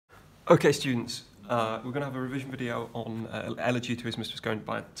Okay, students, we're going to have a revision video on Elegy to His Mistress Going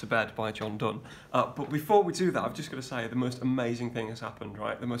to Bed by Donne. But before we do that, I've just got to say the most amazing thing has happened,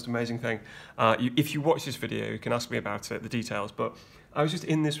 right? The most amazing thing. If you watch this video, you can ask me about it, the details. But I was just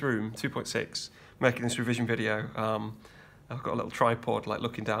in this room, 2.6, making this revision video. I've got a little tripod, like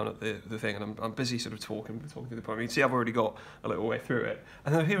looking down at the thing, and I'm busy sort of talking through the point. You can see I've already got a little way through it.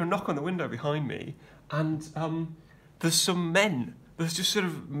 And then I hear a knock on the window behind me, and there's some men. There's just sort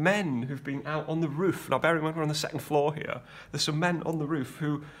of men who've been out on the roof. Now, bear in mind, we're on the second floor here. There's some men on the roof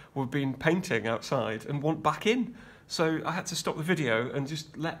who have been painting outside and want back in. So I had to stop the video and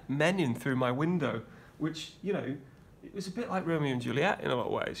just let men in through my window, which, you know, it was a bit like Romeo and Juliet in a lot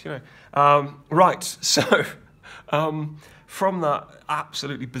of ways, you know. Right, so from that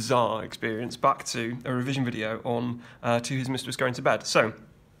absolutely bizarre experience, back to a revision video on To His Mistress Going to Bed. So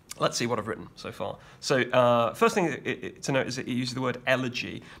let's see what I've written so far. So first thing to note is that it uses the word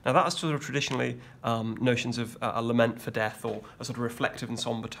elegy. Now that's sort of traditionally notions of a lament for death or a sort of reflective and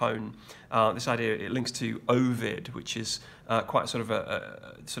somber tone. This idea, it links to Ovid, which is quite sort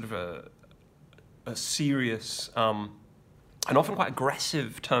of a serious and often quite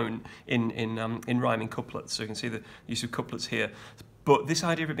aggressive tone in rhyming couplets. So you can see the use of couplets here. But this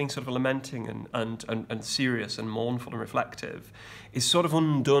idea of it being sort of lamenting and serious and mournful and reflective is sort of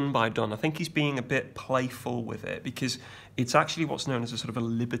undone by Donne. I think he's being a bit playful with it because it's actually what's known as a sort of a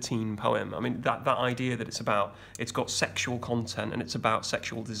libertine poem. I mean, that idea that it's got sexual content and it's about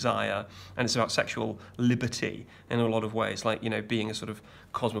sexual desire and it's about sexual liberty in a lot of ways, like, you know, being a sort of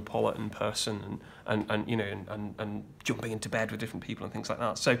cosmopolitan person and jumping into bed with different people and things like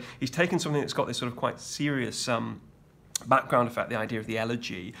that. So he's taken something that's got this sort of quite serious background effect, the idea of the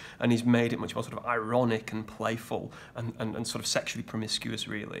elegy, and he's made it much more sort of ironic and playful and sort of sexually promiscuous,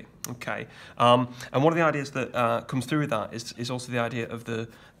 really. Okay, and one of the ideas that comes through with that is also the idea of the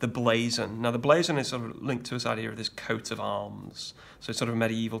blazon. Now the blazon is sort of linked to this idea of this coat of arms, so it's sort of a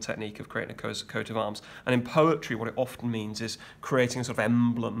medieval technique of creating a coat of arms. And in poetry, what it often means is creating a sort of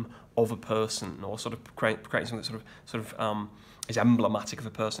emblem of a person, or sort of creating something that sort of is emblematic of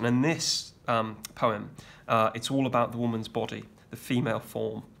a person. And this poem, it's all about the woman's body, the female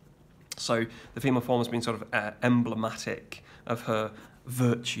form. So the female form has been sort of emblematic of her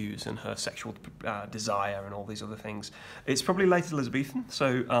virtues and her sexual desire and all these other things. It's probably late Elizabethan,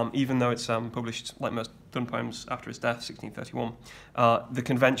 so even though it's published, like most Donne poems, after his death, 1631, the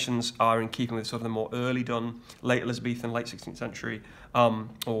conventions are in keeping with sort of the more early Donne, late Elizabethan, late 16th century,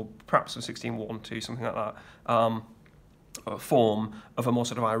 or perhaps 1601 too, something like that. Form of a more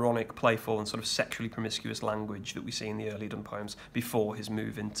sort of ironic, playful and sort of sexually promiscuous language that we see in the early Donne poems before his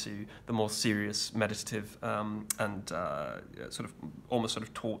move into the more serious, meditative and sort of almost sort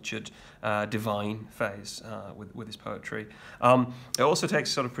of tortured divine phase with his poetry. It also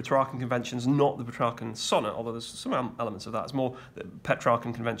takes sort of Petrarchan conventions, not the Petrarchan sonnet, although there's some elements of that. It's more the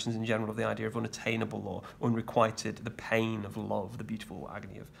Petrarchan conventions in general of the idea of unattainable or unrequited, the pain of love, the beautiful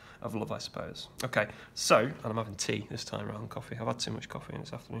agony of love, I suppose. Okay, so, and I'm having tea this time rather than coffee. I've had too much coffee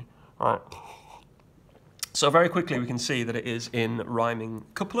this afternoon. All right. So very quickly we can see that it is in rhyming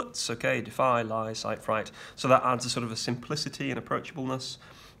couplets, okay, defy, lie, cite, fright. So that adds a sort of a simplicity and approachableness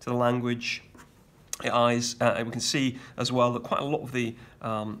to the language. And we can see as well that quite a lot of the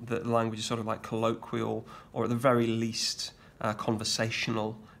language is sort of like colloquial, or at the very least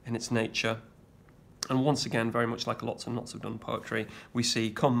conversational in its nature. And once again, very much like lots and lots of Donne poetry, we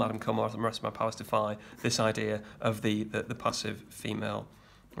see, come, madam, come, or the rest of my powers defy, this idea of the passive female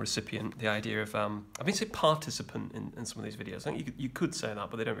recipient, the idea of, I've been saying participant in some of these videos. I think you could say that,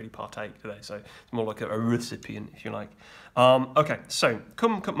 but they don't really partake, do they? So it's more like a recipient, if you like. Okay, so,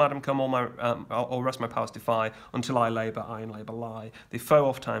 come, madam, come, all rest my powers defy, until I labour, I in labour lie. The foe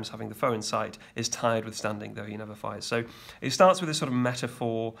oft times, having the foe in sight, is tired with standing, though he never fights. So it starts with this sort of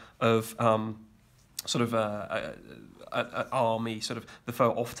metaphor of sort of an army, sort of the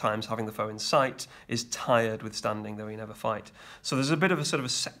foe oft times having the foe in sight, is tired with standing, though he never fight. So there's a bit of a sort of a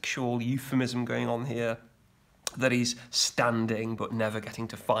sexual euphemism going on here, that he's standing but never getting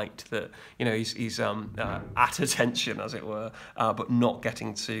to fight, that, you know, he's at attention, as it were, but not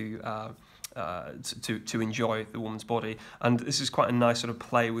getting to enjoy the woman's body. And this is quite a nice sort of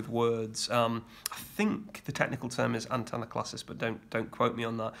play with words. I think the technical term is antanaclasis, but don't quote me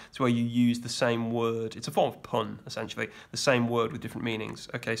on that. It's where you use the same word. It's a form of pun, essentially. The same word with different meanings.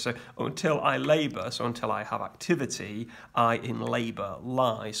 Okay, so until I labour, so until I have activity, I in labour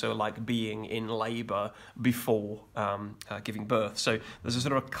lie. So like being in labour before giving birth. So there's a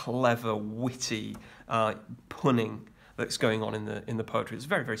sort of a clever, witty punning that's going on in the poetry. It's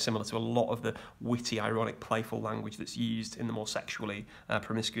very, very similar to a lot of the witty, ironic, playful language that's used in the more sexually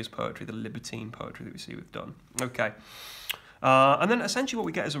promiscuous poetry, the libertine poetry that we see with Donne. Okay. And then essentially what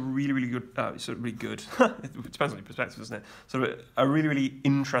we get is a really, really good, sort of really good, it depends on your perspective, doesn't it? Sort of a really, really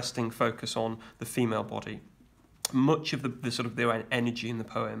interesting focus on the female body. Much of the sort of the energy in the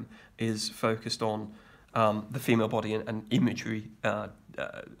poem is focused on the female body and imagery,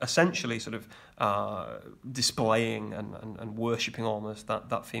 essentially sort of displaying and worshipping almost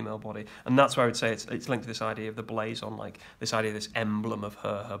that female body. And that's where I would say it's linked to this idea of the blazon, like this idea of this emblem of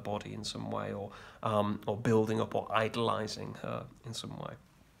her body in some way, or building up or idolizing her in some way.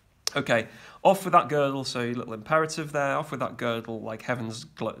 Okay, off with that girdle, so a little imperative there, off with that girdle like heaven's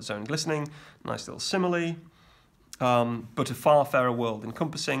zone glistening, nice little simile. But a far fairer world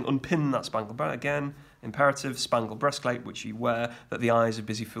encompassing, unpin that spangled banner again, imperative, spangled breastplate which you wear, that the eyes of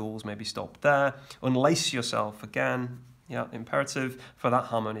busy fools may be stopped there, unlace yourself again, yeah, imperative, for that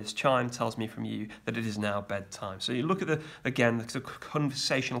harmonious chime tells me from you that it is now bedtime. So you look at the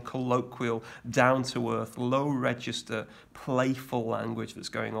conversational, colloquial, down-to-earth, low-register, playful language that's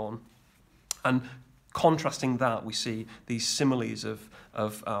going on, and contrasting that, we see these similes of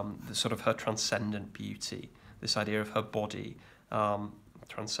the sort of her transcendent beauty. This idea of her body,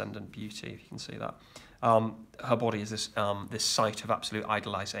 transcendent beauty, if you can see that. Her body is this site of absolute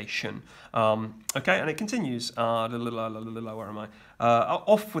idolization. Okay, and it continues. Where am I?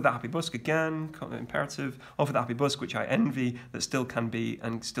 Off with the happy busk again, imperative. Off with the happy busk, which I envy, that still can be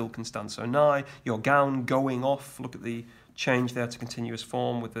and still can stand so nigh. Your gown going off. Look at the change there to continuous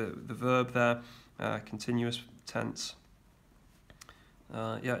form with the verb there. Continuous tense.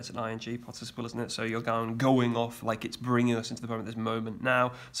 Yeah, it's an ing participle, isn't it? So your gown going off, like it's bringing us into the moment, this moment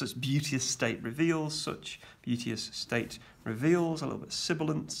now. Such beauteous state reveals, such beauteous state reveals, a little bit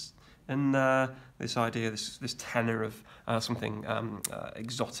sibilant in this idea, this tenor of something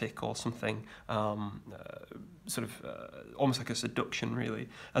exotic or something sort of almost like a seduction, really.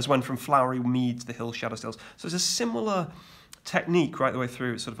 As when from flowery meads the hill shadow steals. So it's a similar technique right the way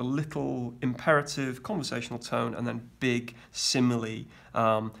through. It's sort of a little imperative, conversational tone, and then big simile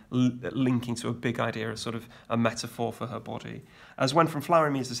linking to a big idea, a sort of a metaphor for her body. As when from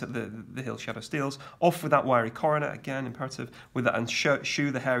flowery meads the hill shadow steals, off with that wiry coronet, again imperative, with that, and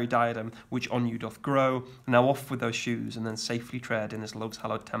shoe the hairy diadem which on you doth grow. Now off with those shoes, and then safely tread in this love's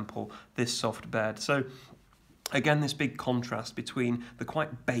hallowed temple, this soft bed. So again, this big contrast between the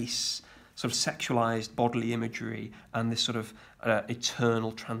quite base sort of sexualized bodily imagery and this sort of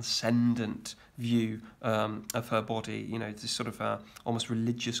eternal, transcendent view of her body. You know, this sort of almost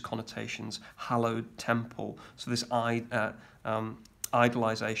religious connotations, hallowed temple. So this idolization,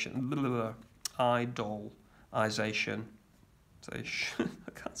 idolization. So I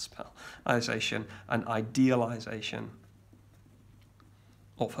can't spell. Idolization and idealization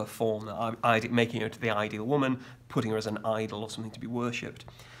of her form, making her to the ideal woman, putting her as an idol or something to be worshipped.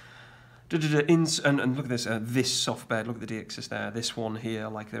 And look at this, this soft bed, look at the deixis there, this one here,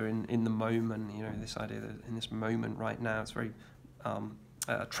 like they're in the moment, you know, this idea that in this moment right now, it's very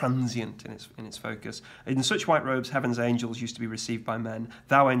transient in its focus. In such white robes, heaven's angels used to be received by men.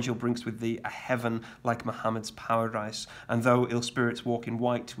 Thou, angel, bringst with thee a heaven like Muhammad's paradise. And though ill spirits walk in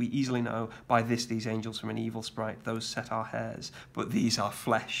white, we easily know by this these angels from an evil sprite. Those set our hairs, but these are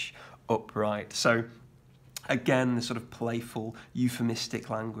flesh upright. So again, the sort of playful, euphemistic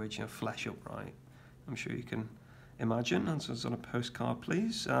language, you know, flesh upright. I'm sure you can imagine. And so it's on a postcard,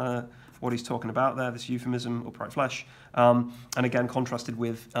 please. What he's talking about there, this euphemism, upright flesh. And again, contrasted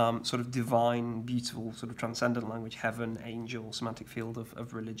with sort of divine, beautiful, sort of transcendent language, heaven, angel, semantic field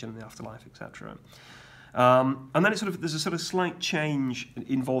of religion, the afterlife, etc. And then there's a sort of slight change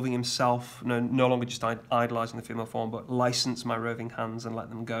involving himself, no longer just idolising the female form, but license my roving hands and let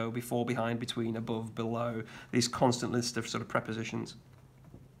them go, before, behind, between, above, below, these constant list of sort of prepositions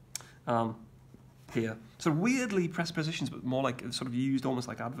here. So weirdly prepositions, but more like sort of used almost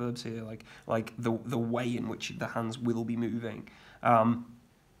like adverbs here, like the way in which the hands will be moving.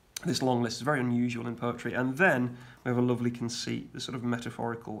 This long list is very unusual in poetry. And then we have a lovely conceit, this sort of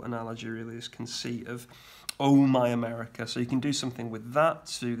metaphorical analogy, really, this conceit of, oh, my America. So you can do something with that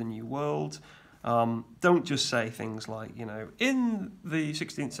to the New World. Don't just say things like, you know, in the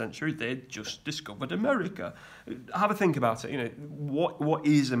 16th century, they'd just discovered America. Have a think about it. You know, what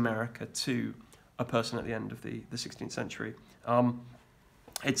is America to a person at the end of the 16th century?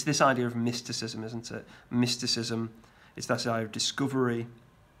 It's this idea of mysticism, isn't it? Mysticism, it's that idea of discovery,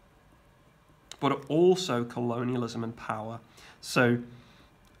 but also colonialism and power. So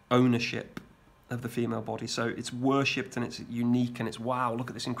ownership, of the female body. So it's worshipped and it's unique and it's, wow, look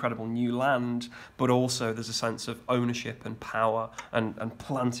at this incredible new land, but also there's a sense of ownership and power and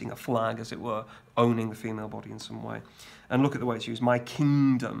planting a flag, as it were, owning the female body in some way. And look at the way it's used. My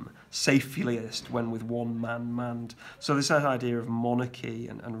kingdom, safeliest when with one man manned. So this idea of monarchy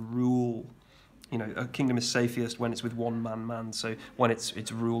and rule. You know, a kingdom is safest when it's with one man manned, so when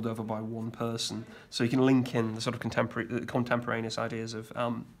it's ruled over by one person. So you can link in the sort of contemporaneous ideas of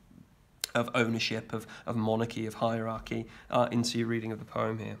ownership, of monarchy, of hierarchy into your reading of the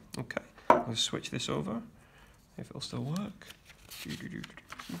poem here. Okay, I'll switch this over, if it'll still work.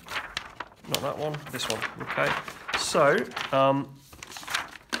 Not that one, this one. Okay, so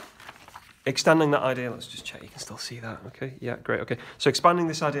extending that idea, let's just check you can still see that. Okay, yeah, great. Okay, so expanding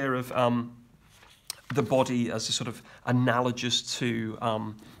this idea of the body as a sort of analogous to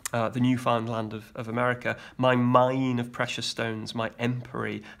the newfound land of America. My mine of precious stones, my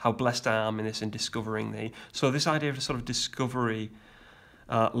empery, how blessed I am in this in discovering thee. So this idea of a sort of discovery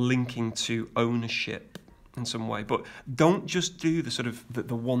linking to ownership in some way, but don't just do the sort of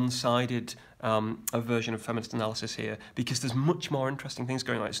the one-sided version of feminist analysis here, because there's much more interesting things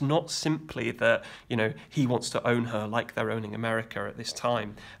going on. It's not simply that, you know, he wants to own her like they're owning America at this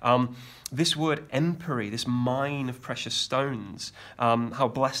time. This word empery, this mine of precious stones,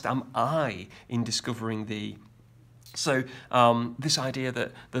 how blessed am I in discovering thee. So this idea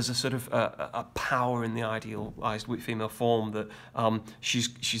that there's a sort of a power in the idealized female form, that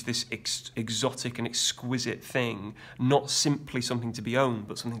she's this exotic and exquisite thing, not simply something to be owned,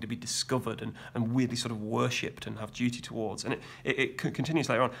 but something to be discovered and weirdly sort of worshipped and have duty towards. And it continues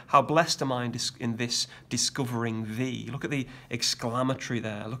later on. How blessed am I in this discovering thee. Look at the exclamatory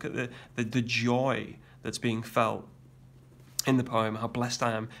there. Look at the joy that's being felt in the poem. How blessed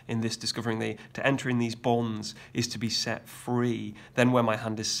I am in this discovering thee. To enter in these bonds is to be set free. Then where my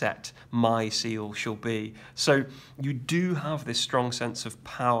hand is set, my seal shall be. So you do have this strong sense of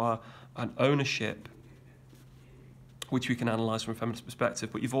power and ownership, which we can analyse from a feminist perspective,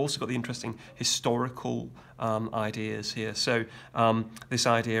 but you've also got the interesting historical ideas here. So this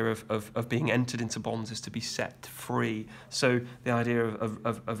idea of being entered into bonds is to be set free. So the idea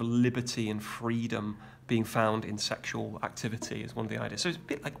of liberty and freedom being found in sexual activity is one of the ideas. So it's a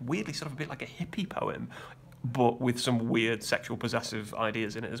bit like, weirdly, sort of a bit like a hippie poem, but with some weird sexual possessive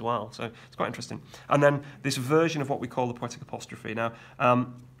ideas in it as well. So it's quite interesting. And then this version of what we call the poetic apostrophe. Now,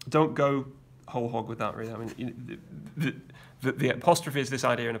 don't go whole hog with that, really. I mean, the apostrophe is this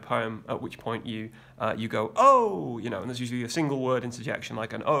idea in a poem at which point you go, oh, you know, and there's usually a single word interjection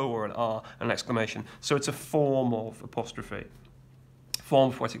like an O or an R, an exclamation. So it's a form of apostrophe.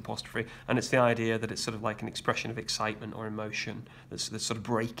 Form of poetic apostrophe, and it's the idea that it's sort of like an expression of excitement or emotion that's sort of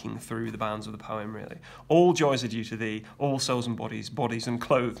breaking through the bounds of the poem, really. All joys are due to thee, all souls and bodies and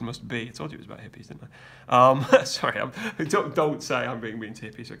clothed must be. I told you it was about hippies, didn't I? Sorry, don't say I'm being mean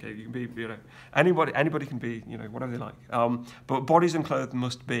to hippies, okay? You can be, you know, anybody can be, you know, whatever they like. But bodies and clothed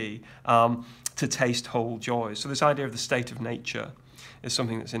must be to taste whole joys. So this idea of the state of nature is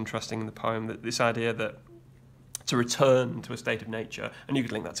something that's interesting in the poem, that this idea that to return to a state of nature, and you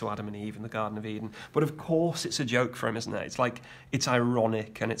could link that to Adam and Eve in the Garden of Eden. But of course it's a joke for him, isn't it? It's like, it's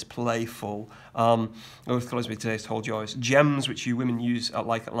ironic and it's playful. Earth colours with today's whole joys. Gems which you women use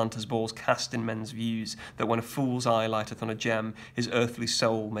like Atlanta's balls cast in men's views, that when a fool's eye lighteth on a gem, his earthly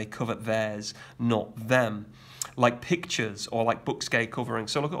soul may covet theirs, not them. Like pictures or like books' gay covering.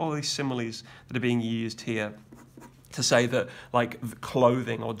 So look at all these similes that are being used here to say that, like,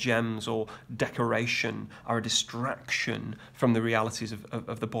 clothing or gems or decoration are a distraction from the realities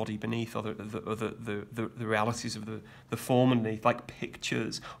of the body beneath, or the realities of the form underneath. Like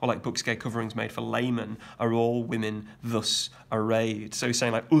pictures or like books' gay coverings made for laymen are all women thus arrayed. So he's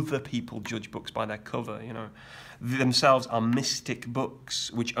saying, like, other people judge books by their cover, you know. Themselves are mystic books,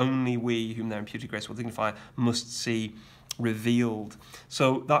 which only we, whom their imputed grace will dignify, must see revealed.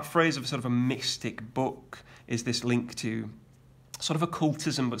 So that phrase of sort of a mystic book is this link to sort of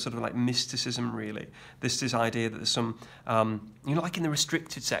occultism, but sort of like mysticism, really. This idea that there's some, you know, like in the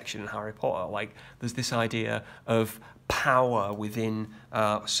restricted section in Harry Potter, like there's this idea of power within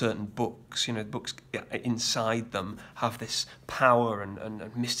certain books. You know, books inside them have this power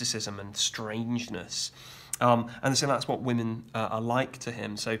and mysticism and strangeness. And so that's what women are like to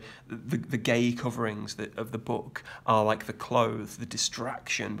him. So the gay coverings of the book are like the clothes, the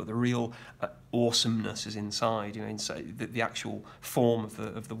distraction, but the real awesomeness is inside. You know, inside the actual form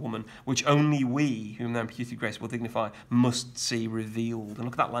of the woman, which only we, whom their imputed grace will dignify, must see revealed. And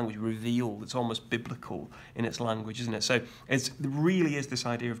look at that language, revealed. It's almost biblical in its language, isn't it? So it really is this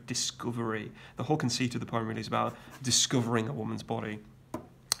idea of discovery. The whole conceit of the poem really is about discovering a woman's body.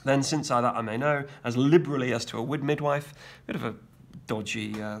 Then since that I may know, as liberally as to a midwife, bit of a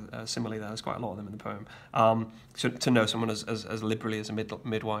dodgy simile there, there's quite a lot of them in the poem, to know someone as liberally as a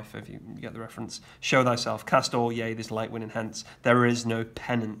midwife, if you get the reference. Show thyself, cast all, yea, this light winning hence, there is no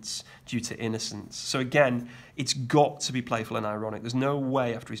penance due to innocence. So again, it's got to be playful and ironic. There's no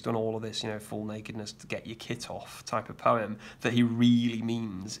way after he's done all of this, full nakedness to get your kit off type of poem, that he really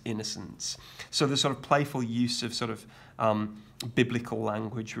means innocence. So the sort of playful use of sort of biblical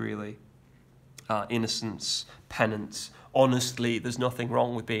language, really, innocence, penance. Honestly, there's nothing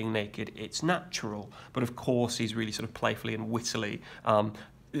wrong with being naked. It's natural. But of course, he's really sort of playfully and wittily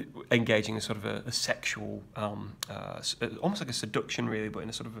engaging in sort of a sexual, almost like a seduction, really, but in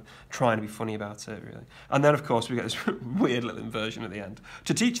a sort of trying to be funny about it, really. And then, of course, we get this weird little inversion at the end.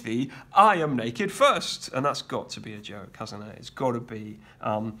 To teach thee, I am naked first. And that's got to be a joke, hasn't it? It's got to be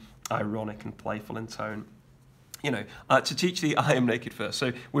ironic and playful in tone. To teach thee, I am naked first.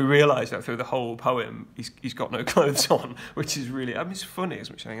 So we realise that through the whole poem, he's got no clothes on, which is really, it's funny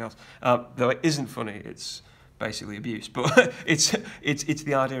as much as anything else. Though it isn't funny, it's basically abuse. But it's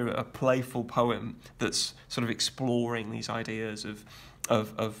the idea of a playful poem that's sort of exploring these ideas of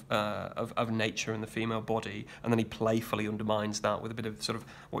nature and the female body, and then he playfully undermines that with a bit of sort of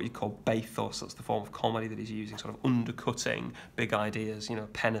what you call bathos. That's the form of comedy that he's using, sort of undercutting big ideas,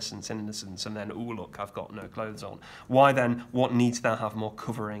 penitence, innocence, and then, ooh, look, I've got no clothes on. Why then, what needs thou have more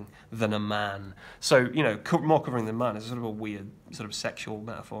covering than a man? So, more covering than man is sort of a weird sort of sexual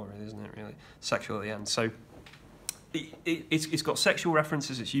metaphor, isn't it, really? Sexual at the end. So it's got sexual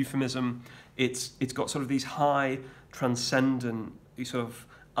references, it's euphemism, it's got sort of these high, transcendent, sort of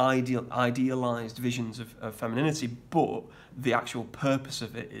idealized visions of femininity, but the actual purpose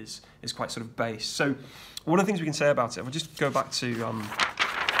of it is quite sort of base. So one of the things we can say about it, if I just go back to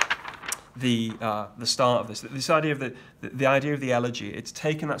the start of this idea of the idea of the elegy, it's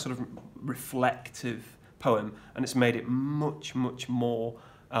taken that sort of reflective poem and it's made it much more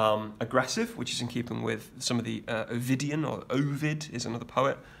aggressive, which is in keeping with some of the Ovidian, or Ovid is another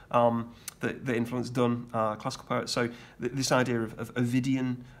poet that influenced Donne, classical poet. So this idea of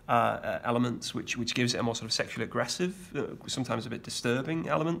Ovidian elements, which gives it a more sort of sexually aggressive, sometimes a bit disturbing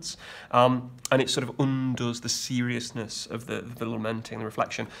elements, and it sort of undoes the seriousness of the lamenting, the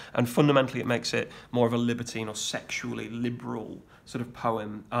reflection, and fundamentally it makes it more of a libertine or sexually liberal sort of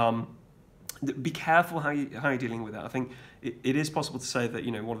poem. Be careful how you're dealing with that. I think it is possible to say that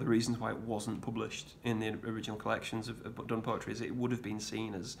one of the reasons why it wasn't published in the original collections of Donne poetry is it would have been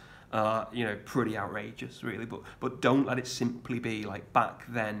seen as pretty outrageous, really. But don't let it simply be like back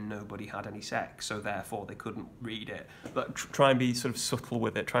then nobody had any sex, so therefore they couldn't read it. But try and be sort of subtle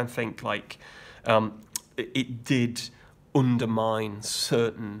with it. Try and think like it did undermine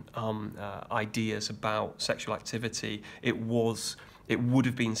certain ideas about sexual activity. It would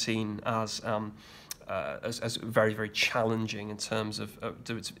have been seen as very, very challenging in terms of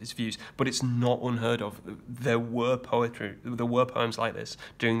its views, but it's not unheard of. There were poems like this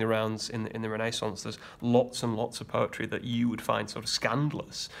doing the rounds in the Renaissance. There's lots and lots of poetry that you would find sort of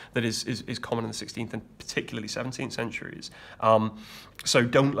scandalous that is common in the 16th and particularly 17th centuries. So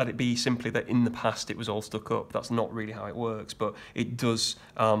don't let it be simply that in the past it was all stuck up. That's not really how it works, but it does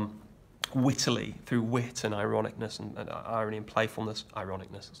wittily, through wit and ironicness and irony and playfulness,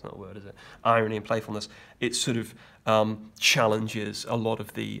 ironicness, that's not a word, is it? Irony and playfulness, it sort of challenges a lot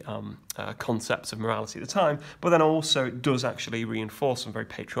of the concepts of morality at the time, but then also it does actually reinforce some very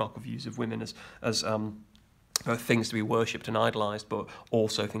patriarchal views of women as both things to be worshipped and idolised, but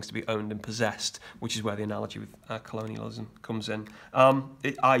also things to be owned and possessed, which is where the analogy with colonialism comes in.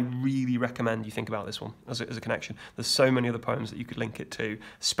 I really recommend you think about this one as a connection. There's so many other poems that you could link it to,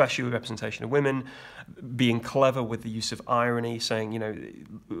 especially with representation of women, being clever with the use of irony, saying,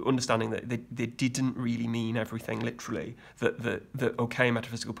 understanding that they didn't really mean everything literally, that okay,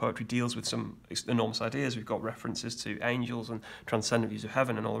 metaphysical poetry deals with some enormous ideas. We've got references to angels and transcendent views of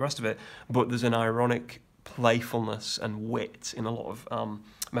heaven and all the rest of it, but there's an ironic playfulness and wit in a lot of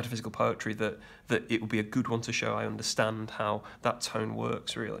metaphysical poetry that it would be a good one to show I understand how that tone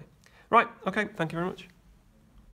works, really. Right, okay, thank you very much.